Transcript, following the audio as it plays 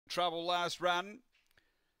trouble last run.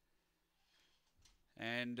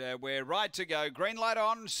 And we're right to go. Green light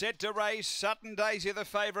on, set to race. Sutton Daisy, the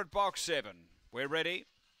favourite, box 7. We're ready.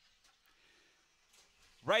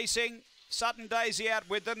 Racing. Sutton Daisy out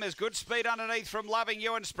with them. There's good speed underneath from Loving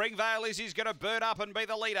You, and Springvale Izzy's going to burn up and be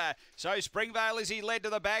the leader. So Springvale Izzy led to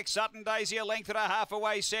the back. Sutton Daisy a length and a half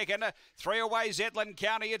away second. 3 away Zetland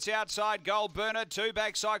County. It's outside Gold Burner. 2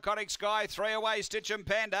 back Psychotic Sky. 3 away Stitch and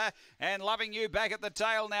Panda. And Loving You back at the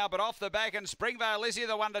tail now, but off the back. And Springvale Izzy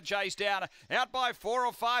the one to chase down. Out by 4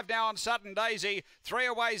 or 5 now on Sutton Daisy. 3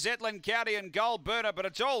 away Zetland County and Gold Burner, but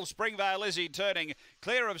it's all Springvale Izzy turning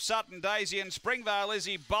clear of Sutton Daisy, and Springvale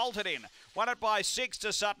Izzy bolted in. Won it by 6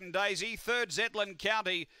 to Sutton Daisy. Third, Zetland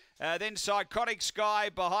County. Then Psychotic Sky.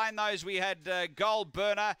 Behind those, we had Gold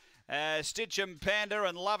Burner, Stitch and Panda,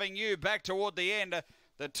 and Loving You back toward the end.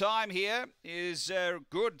 The time here is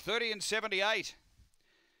good, 30 and 78.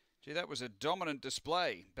 Gee, that was a dominant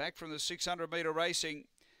display. Back from the 600-metre racing.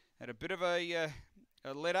 Had a bit of a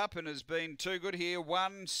let up and has been too good here.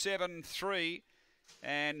 1, 7, 3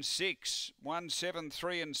 and 6. 1, 7,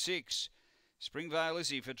 3 and 6. Springvale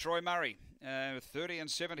Izzy for Troy Murray, 30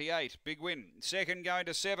 and 78, big win. Second going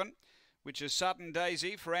to 7, which is Sutton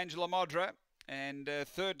Daisy for Angela Modra, and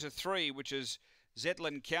third to 3, which is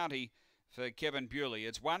Zetland County for Kevin Bewley.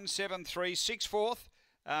 It's 1, 7, 3, 6 fourth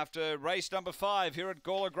after race number 5 here at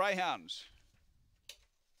Gawler Greyhounds.